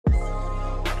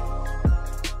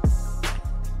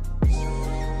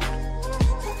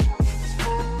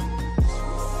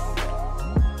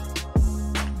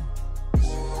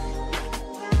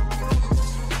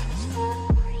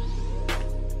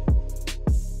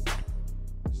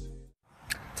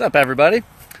What's up, everybody?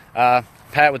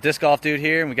 Pat with Disc Golf Dude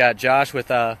here, and we got Josh with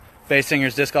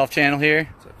Baysinger's Disc Golf Channel here.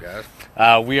 What's up,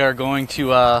 guys? We are going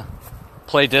to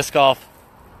play disc golf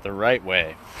the right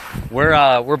way.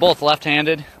 We're both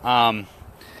left-handed, and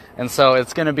so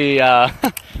it's gonna be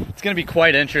it's gonna be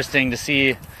quite interesting to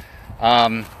see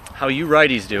how you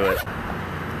righties do it.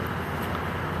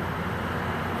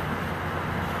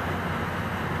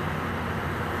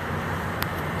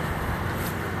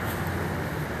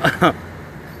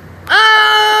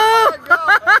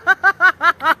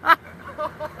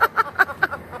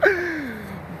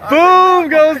 Boom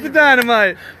goes the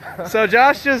dynamite. So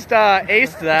Josh just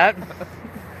aced that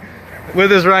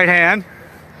with his right hand.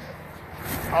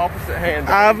 Opposite hands.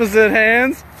 Opposite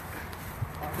hands.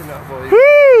 I cannot believe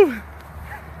it.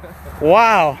 Woo!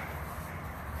 Wow.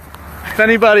 If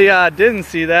anybody didn't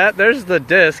see that, there's the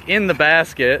disc in the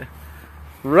basket.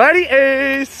 Righty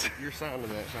ace. You're signing that,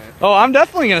 man. Oh, I'm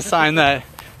definitely gonna sign that.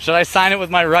 Should I sign it with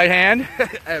my right hand?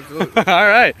 Absolutely. All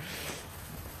right.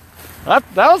 That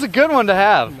was a good one to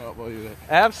have. I cannot believe it.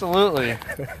 Absolutely.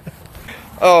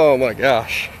 Oh my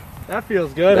gosh. That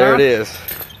feels good. There huh? it is.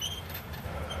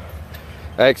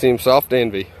 Axiom Soft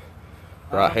Envy.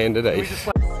 Right-handed ace.